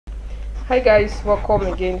Hi guys, welcome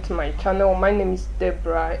again to my channel. My name is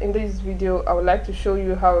Deborah. In this video I would like to show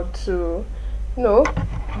you how to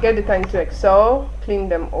get data into Excel, clean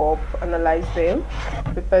them up, analyze them,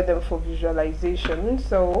 prepare them for visualization.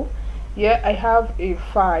 So here I have a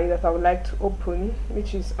file that I would like to open,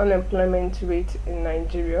 which is unemployment rate in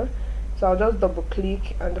Nigeria. So I'll just double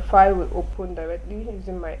click and the file will open directly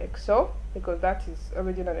using my Excel, because that is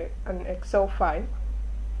already an Excel file.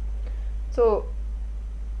 So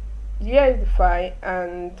here is the file,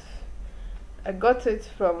 and I got it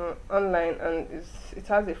from online, and it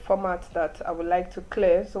has a format that I would like to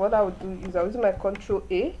clear. So what I would do is I'll use my Control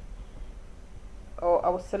A, or I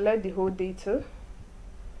will select the whole data,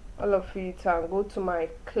 all of it, and go to my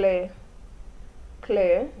clear.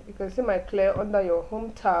 You can see my clear under your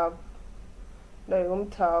home tab. I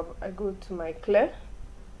go to my clear.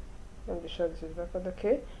 Let me be sure this is recorded.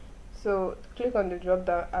 Okay, so click on the drop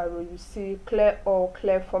down arrow. You see clear all,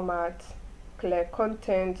 clear format, clear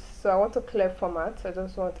content. So I want to clear format. I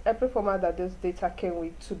just want every format that this data came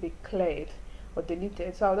with to be cleared or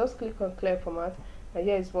deleted. So I'll just click on clear format, and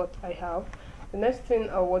here is what I have. The next thing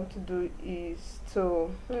I want to do is to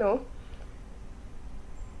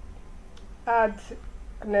add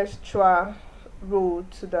an extra row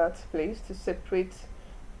to that place to separate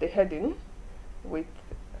the heading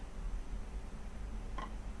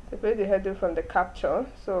from the capture.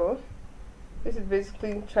 So this is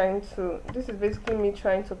basically me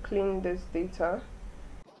trying to clean this data.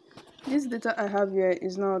 This data I have here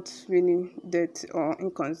is not really dirty or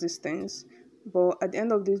inconsistent, but at the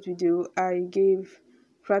end of this video I gave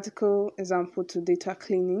practical example to data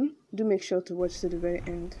cleaning. Do make sure to watch to the very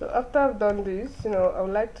end. So after I've done this, I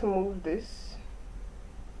would like to move this.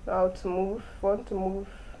 Want to move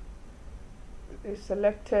a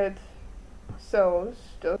selected cells,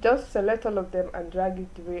 just select all of them and drag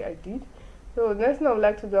it the way I did. So next thing I would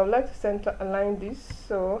like to do, I would like to center align this.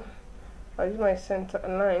 So I'll use my center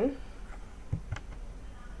align.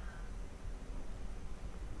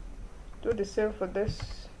 Do the same for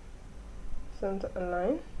this center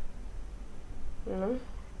align.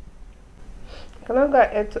 Can I go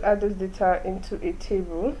ahead to add this data into a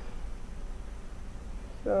table?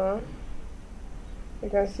 So you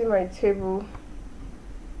can see my table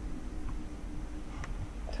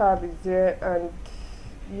tab is there, and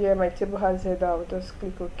here my table has header. I'll just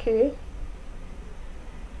click OK.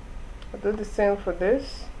 I'll do the same for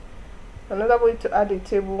this. Another way to add a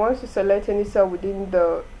table: once you select any cell within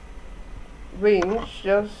the range,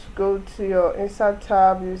 just go to your insert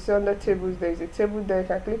tab. You see under tables there is a table there. You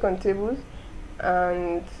can click on tables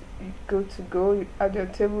and you add your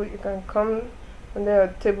table. You can come under your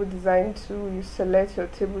table design tool, you select your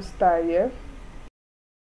table style here.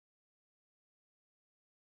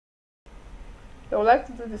 I would like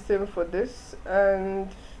to do the same for this,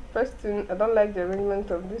 and first thing, I don't like the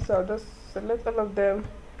arrangement of this, so I'll just select all of them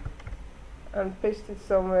and paste it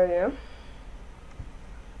somewhere here.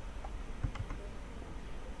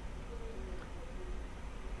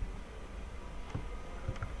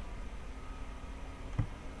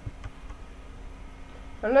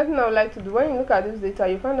 Another thing I would like to do, when you look at this data,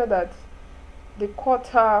 you find out that the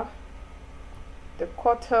quarter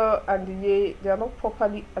and the year, they are not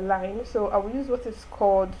properly aligned. So I will use what is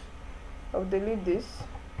called, I'll delete this.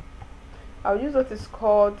 I'll use what is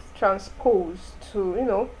called transpose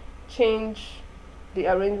to change the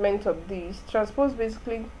arrangement of these. Transpose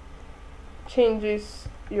basically changes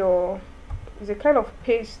is a kind of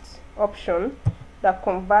paste option that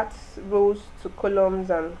converts rows to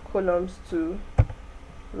columns and columns to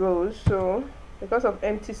rows. So because of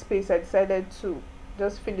empty space, I decided to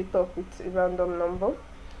just fill it up with a random number.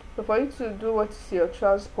 So for you to do what is your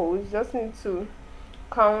transpose, you just need to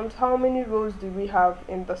count how many rows do we have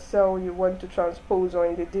in the cell you want to transpose, or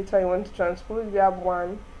in the data you want to transpose. We have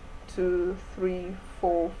 1, 2, 3,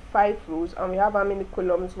 4, 5 rows, and we have how many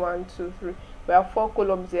columns? 1, 2, 3. We have 4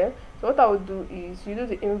 columns here. So what I would do is you do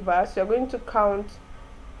the inverse. You're going to count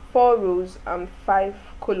 4 rows and 5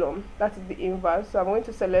 columns. That is the inverse. So I'm going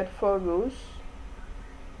to select 4 rows,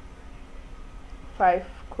 5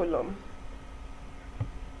 column,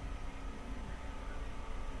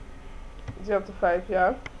 0 to 5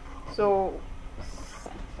 here. So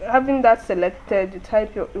having that selected, you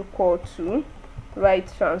type your equal to,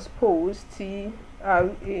 write transpose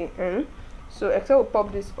TRAN. So Excel will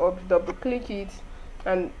pop this up, double click it,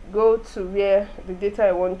 and go to where the data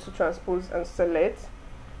I want to transpose and select.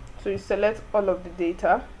 So you select all of the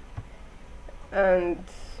data, and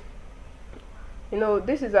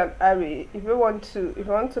this is an array. If you want to you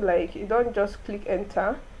don't just click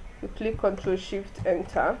enter, you click Ctrl Shift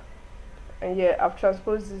Enter, and yeah, I've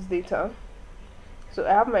transposed this data. So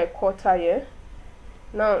I have my quarter here.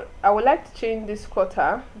 Now I would like to change this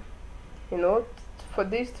quarter, you know, for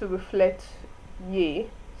this to reflect year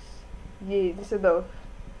instead of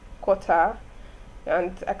quarter,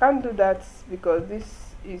 and I can't do that because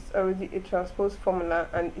this is already a transpose formula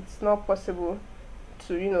and it's not possible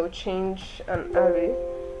to, you know, change an array.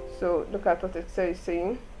 So look at what Excel is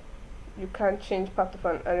saying, you can't change part of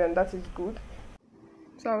an array, and that is good.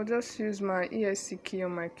 So I'll just use my ESC key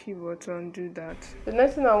on my keyboard to undo that. The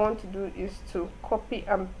next thing I want to do is to copy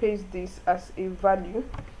and paste this as a value.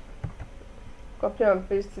 Copy and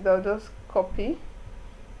paste it. I'll just copy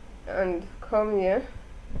and come here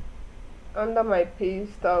under my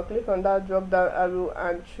paste. I'll click on that drop down arrow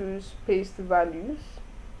and choose paste values.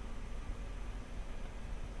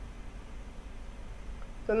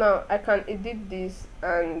 So now I can edit this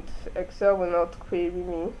and Excel will not query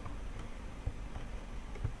me.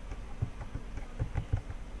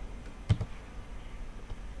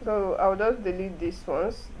 So I'll just delete these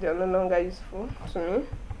ones, they are no longer useful to me.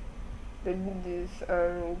 Delete this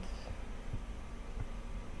and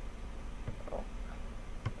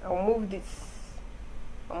I'll move this,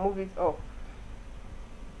 I'll move it up.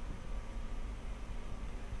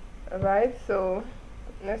 Alright, so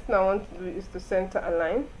next thing I want to do is to center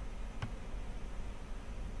align.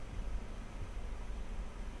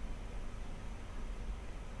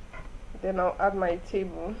 Then I'll add my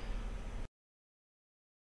table.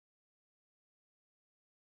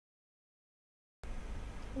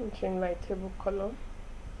 Let me change my table color.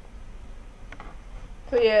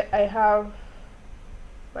 So yeah, I have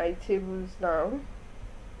my tables now.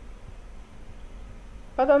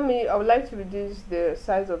 Pardon me, I would like to reduce the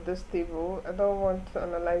size of this table. I don't want to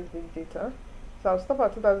analyze big data. So I'll stop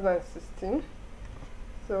at 2016.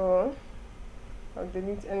 So I'll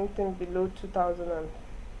delete anything below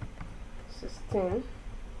 2016.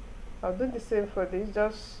 I'll do the same for this.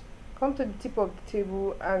 Just come to the tip of the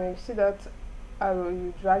table and you see that arrow,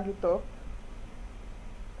 you drag it up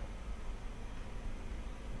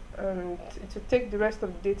and it will take the rest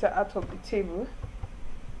of the data out of the table.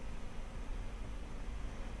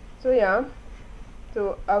 So yeah,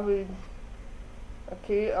 so I would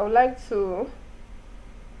like to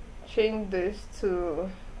change this to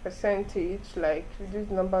percentage, like reduce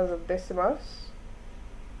numbers of decimals.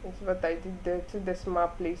 That's what I did there, 2 decimal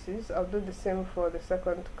places. I'll do the same for the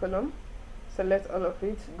second column. Select all of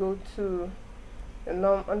it, go to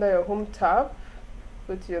under your home tab,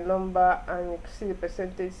 go to your number and you can see the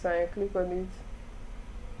percentage sign, click on it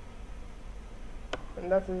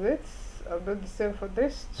and that is it. I'll do the same for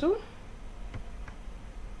this too.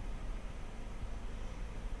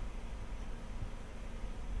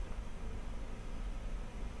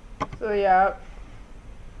 So yeah,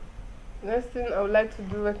 next thing I would like to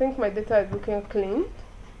do, I think my data is looking clean.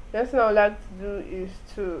 Next thing I would like to do is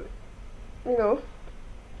to, you know,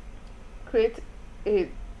 create a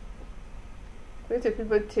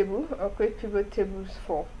pivot table or create pivot tables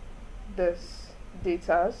for this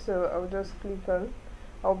data. So I'll just click on,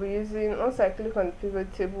 I'll be using, once I click on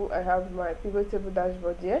pivot table, I have my pivot table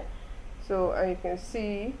dashboard here. So and you can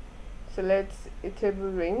see, select a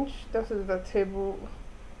table range. This is the table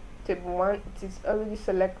 1. It is already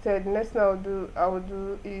selected. Next thing I will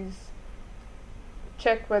do is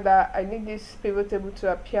check whether I need this pivot table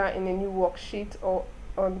to appear in a new worksheet or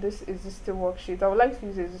on this existing worksheet. I would like to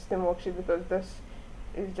use existing worksheet because this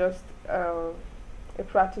is just a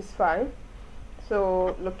practice file.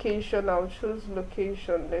 So location, I'll choose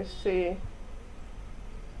location, let's say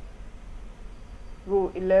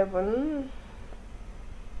row 11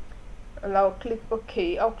 and I'll click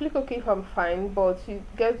OK. I'll click OK if I'm fine, but you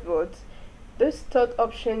guess what, this third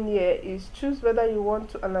option here is choose whether you want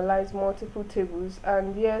to analyze multiple tables.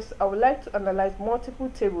 And yes, I would like to analyze multiple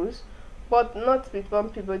tables, but not with one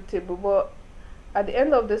pivot table. But at the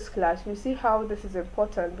end of this class, we see how this is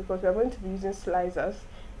important because we are going to be using slicers,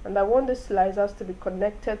 and I want the slicers to be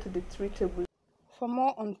connected to the 3 tables. For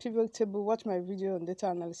more on pivot table, watch my video on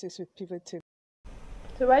data analysis with pivot table.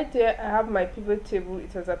 So right there, I have my pivot table.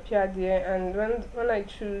 It has appeared here, and when I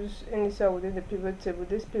choose any cell within the pivot table,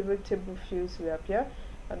 this pivot table fields will appear,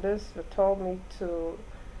 and this will tell me to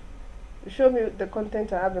show me the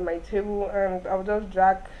content I have in my table, and I'll just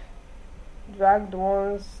drag the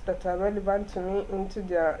ones that are relevant to me into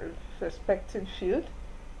their respective field.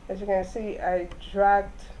 As you can see, I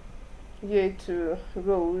dragged here to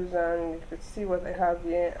rows, and you can see what I have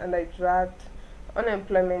here, and I dragged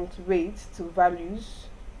unemployment rate to values.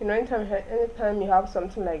 You know, anytime you have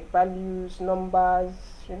something like values, numbers,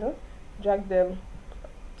 you know, drag them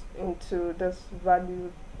into this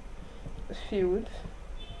value field.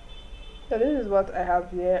 So this is what I have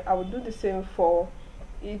here. I will do the same for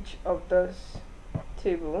each of this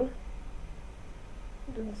table.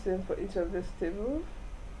 Do the same for each of this table.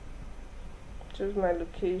 Choose my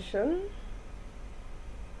location.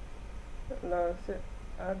 Now say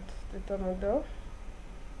add data model.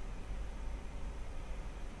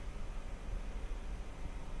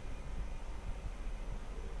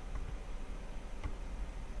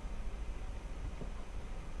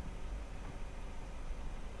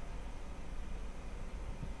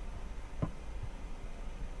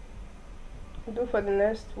 Do for the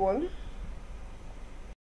next one.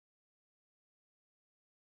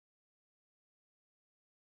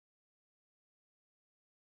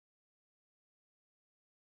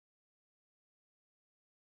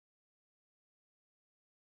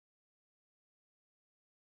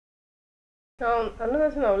 Now another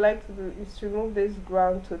thing I would like to do is remove this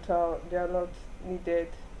ground total. They are not needed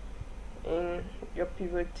in your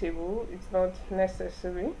pivot table. It's not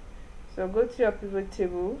necessary. So go to your pivot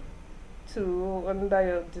table, to under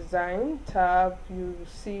your design tab, you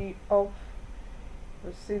see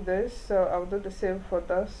this. So I'll do the same for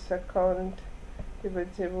the second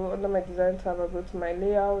pivot table. Under my design tab, I'll go to my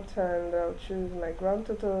layout and I'll choose my ground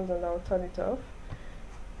totals and I'll turn it off.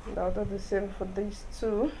 And I'll do the same for these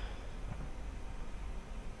two.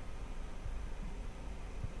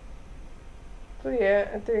 So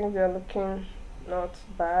yeah, I think they're looking not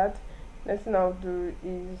bad. Next thing I'll do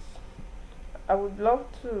is I would love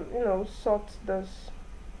to, sort this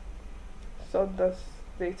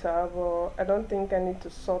data, but I don't think I need to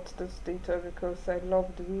sort this data because I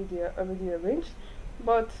love the way they are already arranged.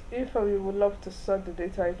 But if you would love to sort the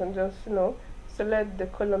data, you can just, select the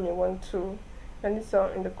column you want to, and it's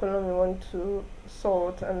in the column you want to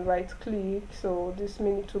sort, and right click, so this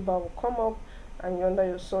mini toolbar will come up, and under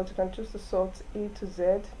your sort you can choose to sort A to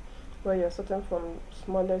Z, where you're sorting from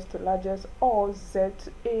smallest to largest, or Z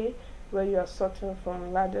to A, where you are sorting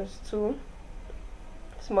from largest to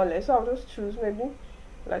smallest. So I'll just choose maybe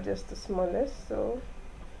largest to smallest. So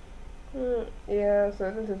yeah,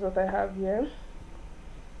 so this is what I have here.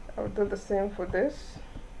 I'll do the same for this.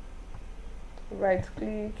 Right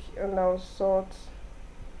click and I'll sort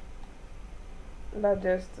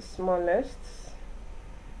largest to smallest,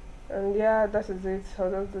 and yeah, that is it.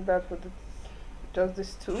 I'll just do that for just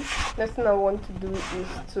these two. Next thing I want to do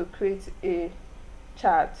is to create a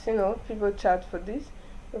chart, pivot chart for this.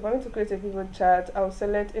 If I want to create a pivot chart, I'll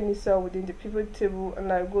select any cell within the pivot table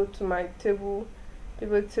and I'll go to my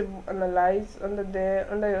pivot table analyze. Under there,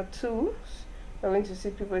 under your tools, you're going to see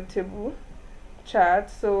pivot table chart.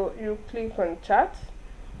 So you click on chart.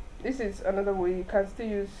 This is another way. You can still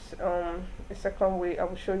use a second way I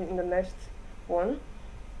will show you in the next one.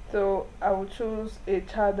 So I will choose a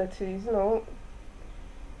chart that is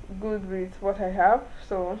good with what I have.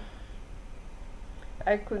 So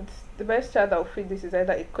the best chart that will fit this is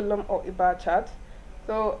either a column or a bar chart.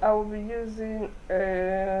 So I will be using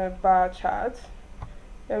a bar chart.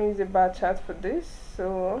 Let me use a bar chart for this.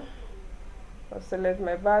 So I'll select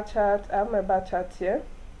my bar chart. I have my bar chart here.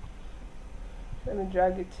 Let me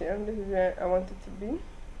drag it here. This is where I want it to be.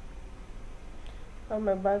 I have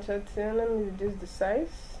my bar chart here. Let me reduce the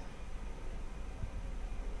size,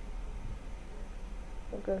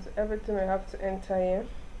 because everything I have to enter here.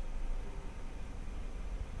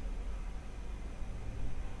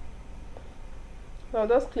 So I'll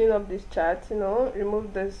just clean up this chart,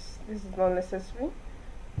 remove this is not necessary.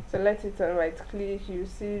 Select it and right click. You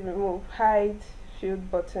see remove hide field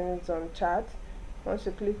buttons on chart. Once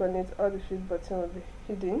you click on it, all the field buttons will be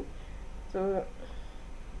hidden. So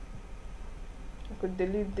I could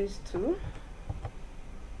delete these two.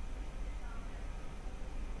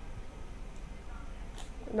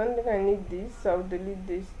 I don't think I need this, so I'll delete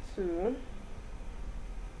these two.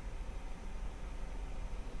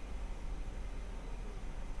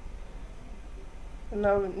 And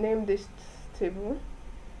I'll name this table.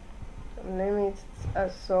 I'll name it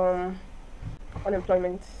as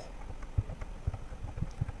unemployment.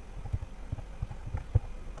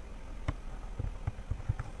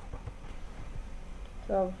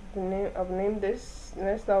 So I've named this.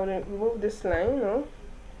 Next I'll remove this line,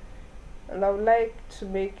 and I would like to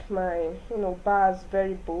make my bars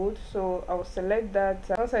very bold, so I'll select that.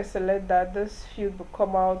 Once I select that, this field will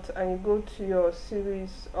come out, and you go to your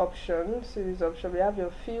series option. We have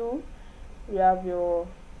your fill, we have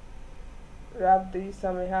this,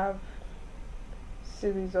 and we have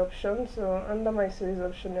series option. So under my series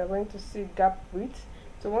option, you're going to see gap width.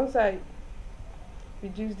 So once I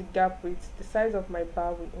reduce the gap width, the size of my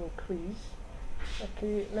bar will increase.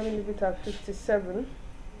 Okay, let me leave it at 57.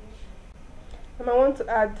 And I want to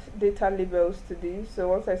add data labels to this. So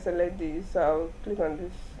once I select this, I'll click on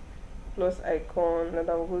this plus icon, and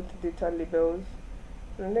I'll go to data labels.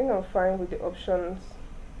 And I think I'm fine with the options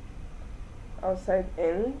outside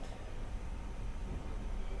end.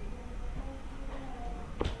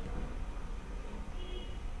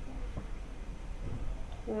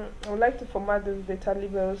 I would like to format this data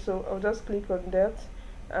label, so I'll just click on that,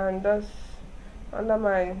 and that's under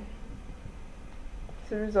my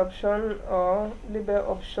series option or label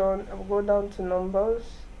option. I'll go down to numbers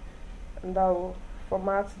and I'll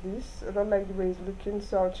format this. I don't like the way it's looking,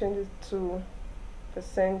 so I'll change it to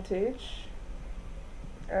percentage,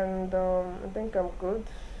 and I think I'm good.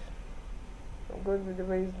 I'm good with the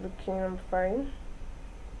way it's looking. I'm fine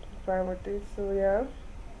with it. So yeah,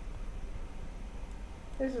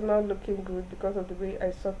 this is not looking good because of the way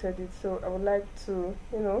I sorted it, so I would like to,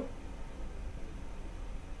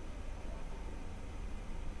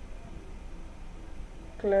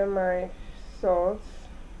 clear my sorts.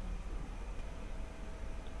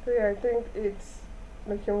 So yeah, I think it's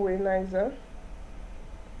looking way nicer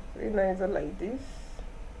like this.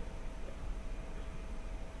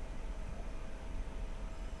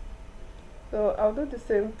 So I'll do the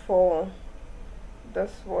same for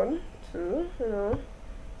this one too.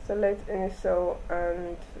 Select any cell,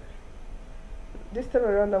 and this time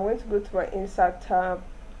around I'm going to go to my insert tab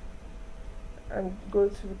and go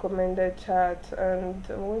to recommended chart, and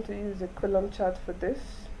I'm going to use a column chart for this.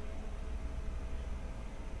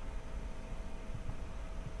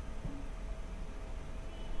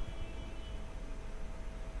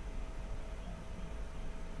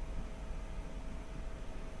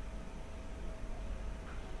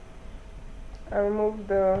 I remove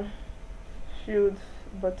the field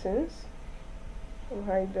buttons and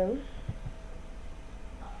hide them.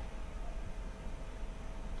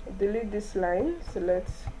 Delete this line, select,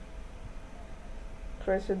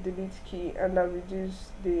 press the delete key, and I'll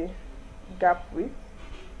reduce the gap width.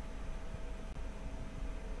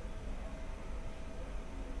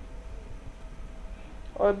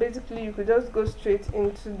 Or basically you could just go straight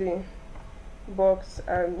into the box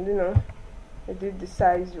and edit the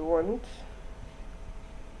size you want.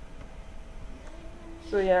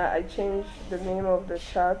 So yeah, I changed the name of the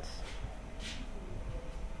chart.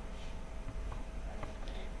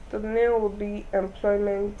 So the name will be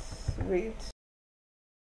employment rate.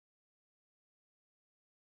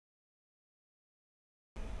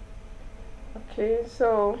 Okay,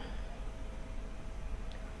 so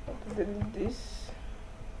I'll delete this.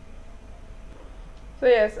 So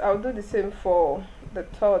yes, I'll do the same for the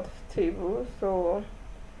third table. So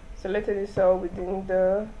select any cell within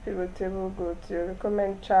the pivot table, go to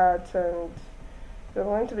recommend chart, and we're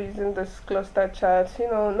going to be using this cluster chart.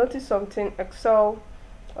 Notice something: Excel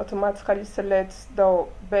automatically selects the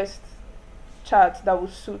best chart that will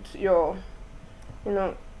suit your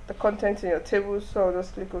the content in your table. So I'll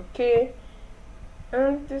just click OK,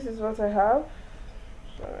 and this is what I have.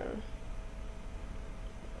 So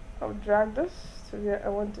I'll drag this to where I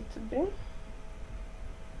want it to be.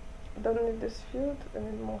 I don't need this field, I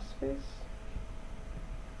need more space.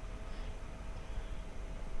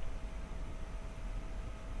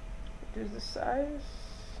 Reduce the size.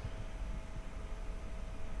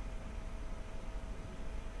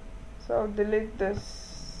 So I'll delete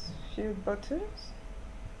this few buttons.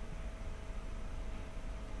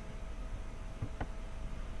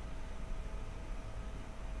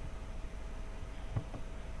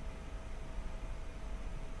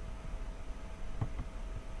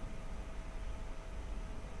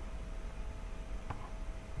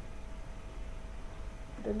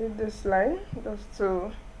 Delete this line just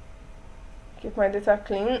to keep my data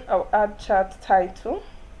clean. I'll add chart title.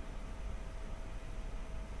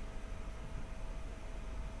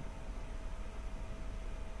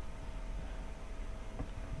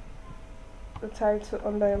 The title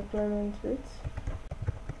under employment rate.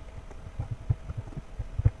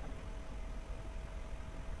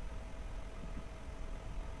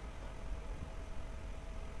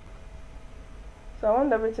 So I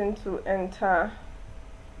want everything to enter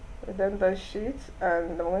within the sheet,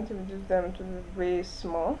 and I'm going to reduce them to be way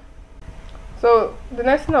small. So the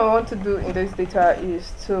next thing I want to do in this data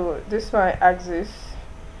is this my axis,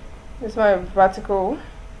 this is my vertical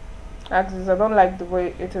axis. I don't like the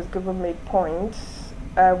way it has given me points.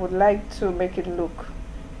 I would like to make it look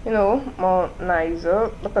more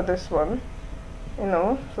nicer. Look at this one,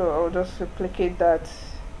 so I'll just replicate that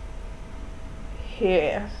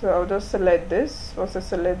here. So I'll just select this. Once I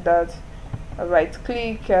select that, I right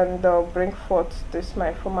click and I'll bring forth this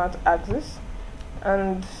my format axis,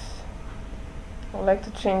 and I'd like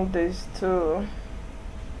to change this to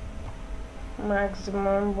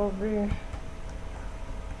maximum will be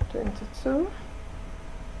 22.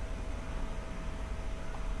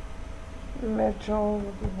 Measure will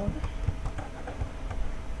be 1.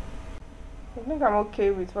 I think I'm okay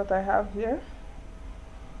with what I have here.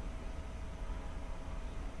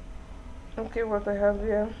 Okay, what I have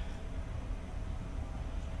here.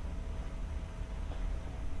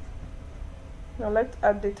 Now let's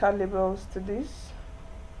add data labels to this.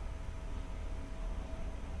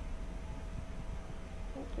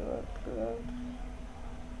 Good.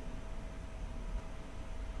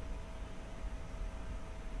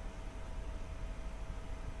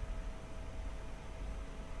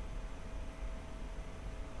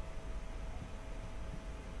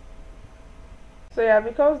 So yeah,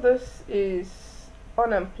 because this is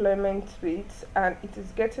unemployment rate and it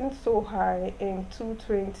is getting so high in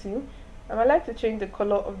 220, and I like to change the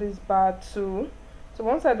color of this bar too. So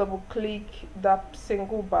once I double click that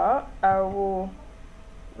single bar, I will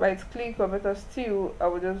right click, or better still, I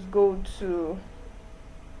will just go to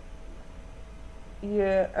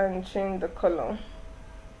here and change the color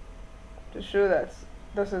to show that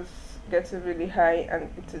this is getting really high and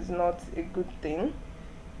it is not a good thing,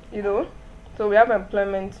 you know. So we have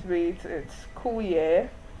employment rate, it's cool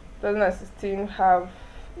year. 2016 have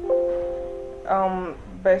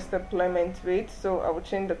best employment rate, so I will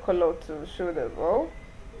change the color to show that. Well,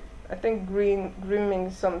 I think green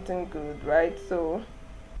means something good, right? So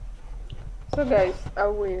guys,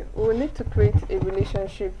 we will need to create a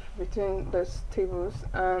relationship between those tables,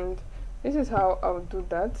 and this is how I'll do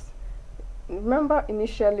that. Remember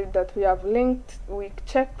initially that we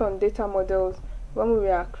checked on data models when we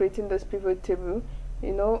are creating this pivot table.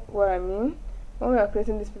 You know what I mean? When we are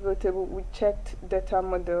creating this pivot table, we checked data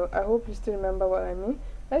model. I hope you still remember what I mean.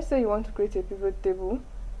 Let's say you want to create a pivot table.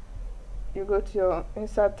 You go to your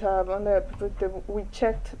insert tab under your pivot table. We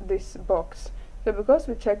checked this box. So because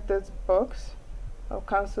we checked this box, I'll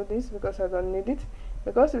cancel this because I don't need it.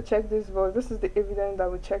 Because we checked this box, this is the evidence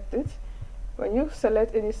that we checked it. When you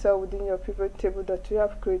select any cell within your pivot table that you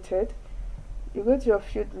have created, you go to your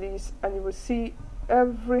field list and you will see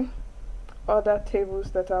every other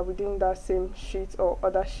tables that are within that same sheet or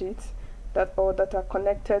other sheets that are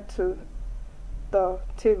connected to the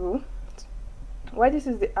table. Why this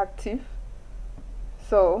is the active?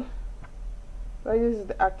 So why this is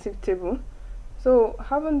the active table? So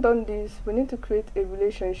having done this, we need to create a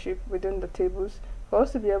relationship within the tables for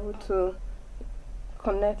us to be able to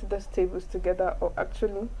connect those tables together, or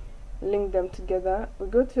actually link them together. We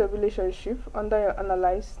go to your relationship under your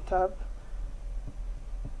analyze tab.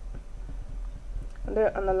 Under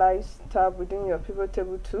your analyze tab within your pivot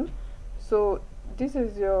table 2. So this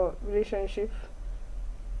is your relationship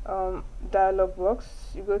dialog box.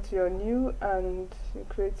 You go to your new and you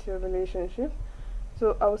create your relationship.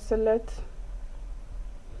 So I'll select,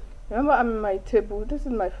 remember I'm in my table, this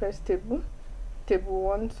is my first table, table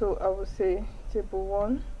 1, so I will say table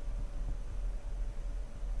 1.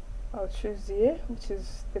 I'll choose here, which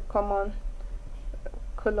is the common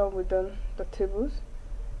color within the tables.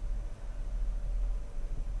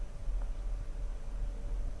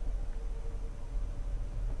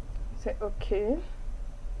 Say okay.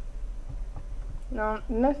 Now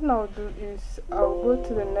the next thing I'll do is I'll go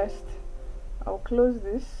to the next, I'll close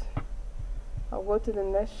this, I'll go to the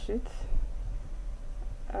next sheet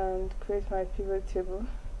and create my pivot table,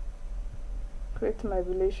 create my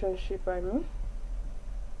relationship, I mean.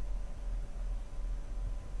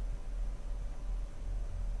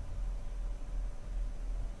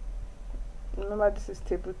 Remember this is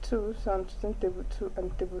table 2, so I'm choosing table 2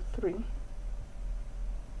 and table 3.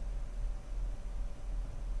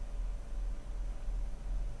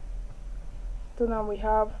 So now we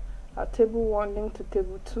have our table 1 linked to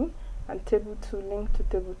table 2 and table 2 linked to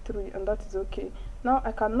table 3, and that is okay. Now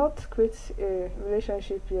I cannot create a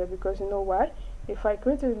relationship here because you know why? If I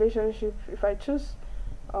create a relationship, if I choose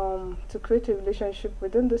to create a relationship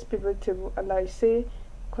within this pivot table and I say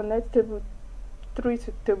connect table 3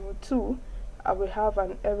 to table 2, I will have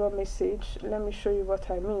an error message. Let me show you what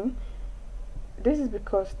I mean. This is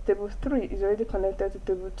because table 3 is already connected to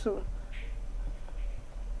table 2.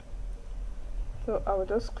 So I will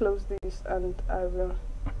just close this and I will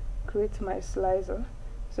create my slicer.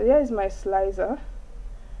 So here is my slicer.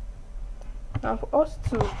 Now for us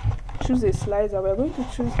to choose a slicer, we are going to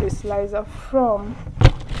choose a slicer from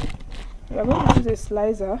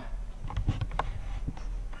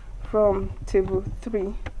table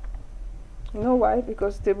 3. You know why?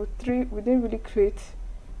 Because table 3 we didn't really create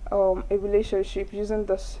a relationship using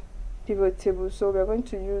this pivot table, so we are going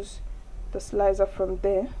to use the slicer from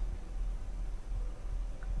there.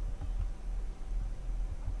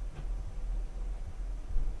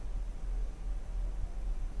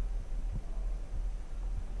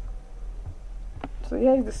 So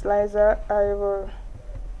here is the slicer. I will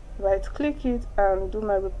right click it and do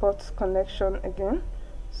my report connection again.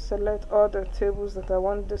 Select all the tables that I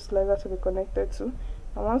want this slicer to be connected to,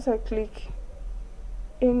 and once I click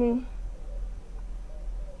any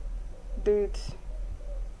date,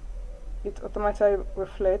 it automatically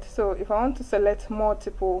reflects. So if I want to select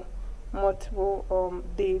multiple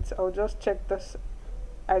dates, I'll just check this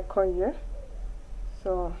icon here.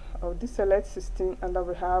 So I'll deselect 16 and I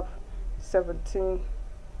will have 17,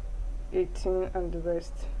 18 and the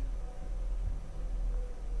rest.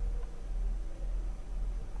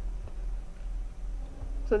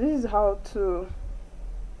 So this is how to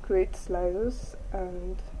create sliders,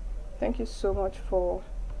 and thank you so much for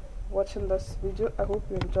watching this video. I hope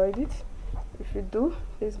you enjoyed it. If you do,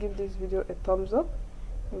 please give this video a thumbs up,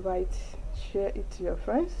 share it to your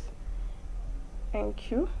friends.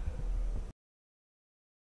 Thank you.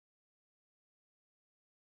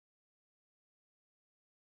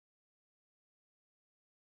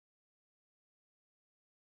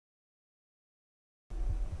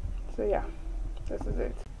 So yeah, this is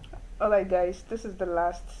it. Alright guys, this is the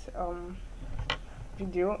last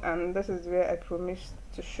video, and this is where I promised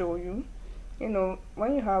to show you,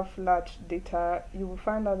 when you have large data, you will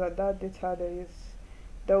find out that data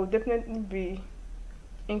there will definitely be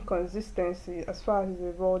inconsistency as far as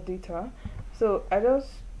the raw data. So I just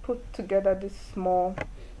put together this small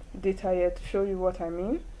data here to show you what I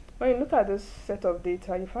mean. When you look at this set of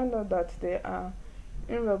data, you find out that there are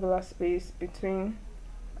irregular space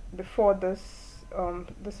before this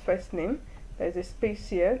first name. There's a space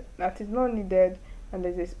here that is not needed, and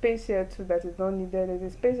there's a space here too that is not needed. There's a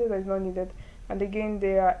space here that is not needed, and again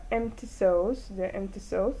there are empty cells.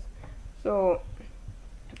 So,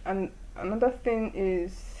 and another thing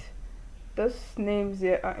is those names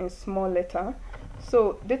here are in small letter.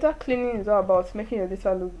 So data cleaning is all about making your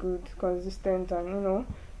data look good, consistent, and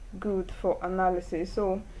good for analysis.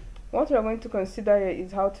 So what we are going to consider here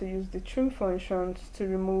is how to use the trim functions to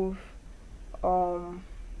remove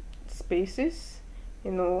spaces,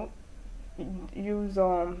 use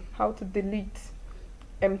how to delete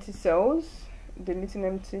empty cells, deleting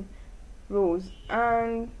empty rows,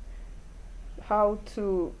 and how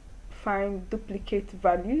to find duplicate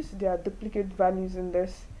values. There are duplicate values in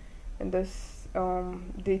this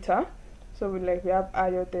data. So we have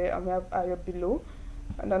IO there and we have IO below.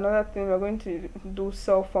 And another thing, we're going to do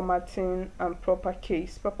cell formatting and proper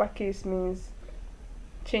case. Proper case means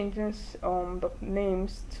changing the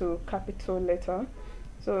names to capital letter.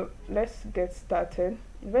 So let's get started.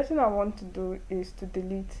 The first thing I want to do is to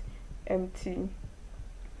delete empty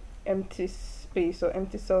space or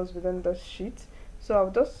empty cells within the sheet. So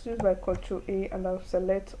I'll just use my Ctrl A and I'll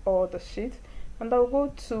select all the sheet, and I'll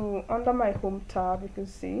go to under my home tab. You can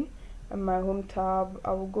see in my home tab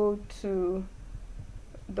I will go to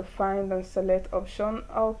the find and select option.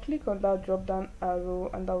 I'll click on that drop down arrow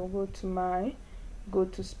and I will go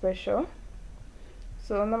to special.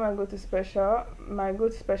 So under my go to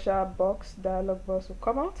special box dialog box will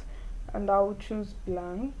come out, and I will choose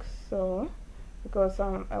blank. So because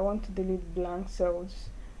I want to delete blank cells.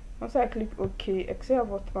 Once I click OK, Excel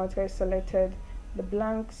have automatically selected the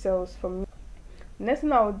blank cells for me. Next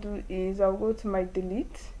thing I will do is I'll go to my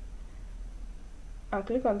delete and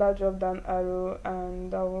click on that drop down arrow,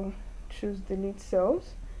 and I will choose delete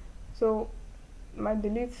cells. So my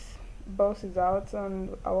delete box is out,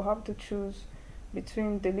 and I will have to choose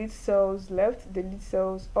between delete cells left, delete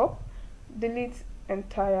cells up, delete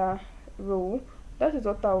entire row. That is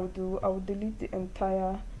what I will do. I will delete the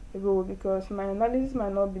entire row because my analysis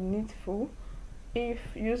might not be useful if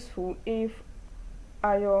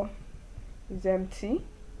IO is empty,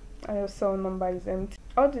 IO cell number is empty.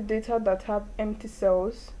 All the data that have empty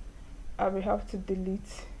cells, I will have to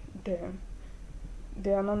delete them.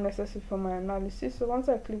 They are not necessary for my analysis. So once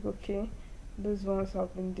I click OK, those ones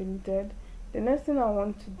have been deleted. The next thing I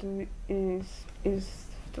want to do is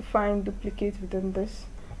to find duplicate within this.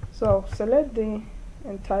 So I'll select the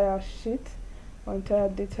entire sheet or entire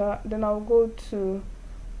data, then I'll go to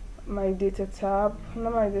my data tab. Under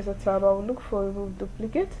my data tab, I will look for remove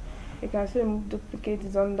duplicate. You can see remove duplicate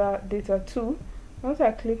is under data 2. Once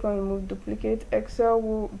I click on remove duplicate, Excel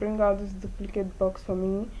will bring out this duplicate box for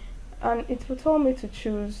me, and it will tell me to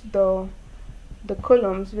choose the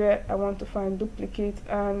columns where I want to find duplicate,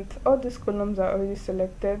 and all these columns are already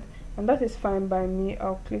selected, and that is fine by me.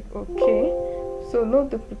 I'll click OK. So no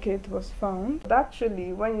duplicate was found. But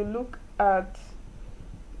actually, when you look at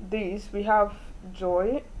this, we have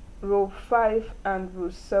joy, row 5 and row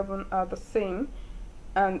 7 are the same,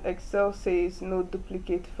 and Excel says no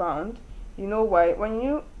duplicate found. You know why?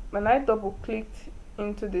 When I double clicked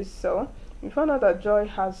into this cell, you found out that joy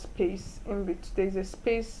has space in between. There's a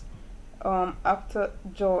space after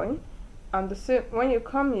joy, and the same when you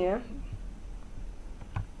come here,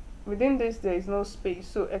 within this there is no space,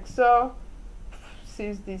 so Excel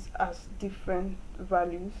sees this as different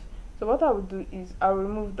values. So what I will do is I'll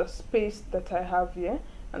remove the space that I have here,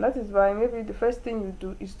 and that is why maybe the first thing you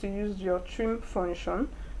do is to use your trim function,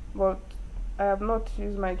 but I have not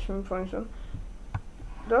used my trim function.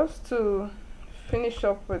 Just to finish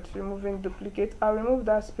up with removing duplicate, I'll remove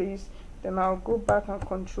that space, then I'll go back and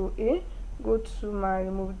Control A, go to my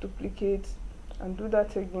remove duplicate and do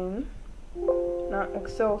that again. Now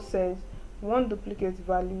Excel says 1 duplicate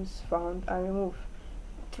values found and remove,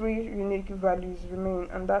 3 unique values remain,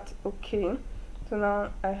 and that's okay. So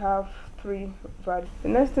now I have 3 values. The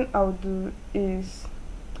next thing I'll do is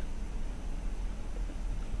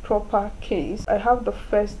proper case. I have the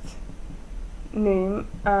first name,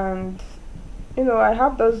 and I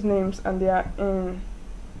have those names and they are in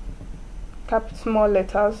small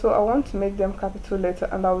letters, so I want to make them capital letter,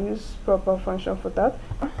 and I'll use proper function for that.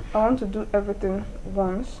 I want to do everything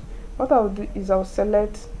once. What I'll do is I'll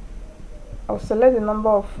select the number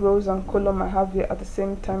of rows and columns I have here at the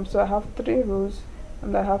same time. So I have 3 rows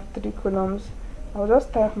and I have 3 columns. I'll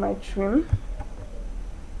just type my trim,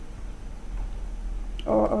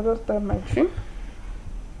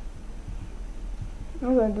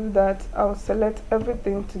 As I do that, I'll select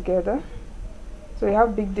everything together. So you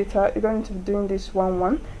have big data, you don't need to be doing this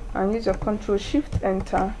one, and use your Control Shift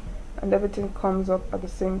Enter, and everything comes up at the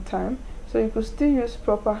same time. So you could still use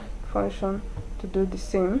proper function to do the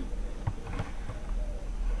same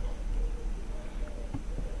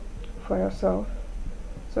for yourself.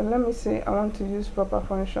 So let me say I want to use proper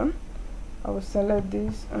function. I will select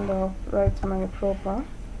this and I'll write my proper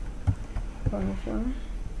function.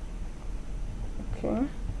 Okay,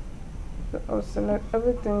 so I'll select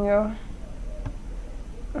everything here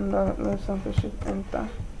and I'll use Control Shift Enter,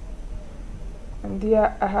 and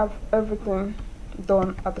here I have everything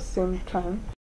done at the same time.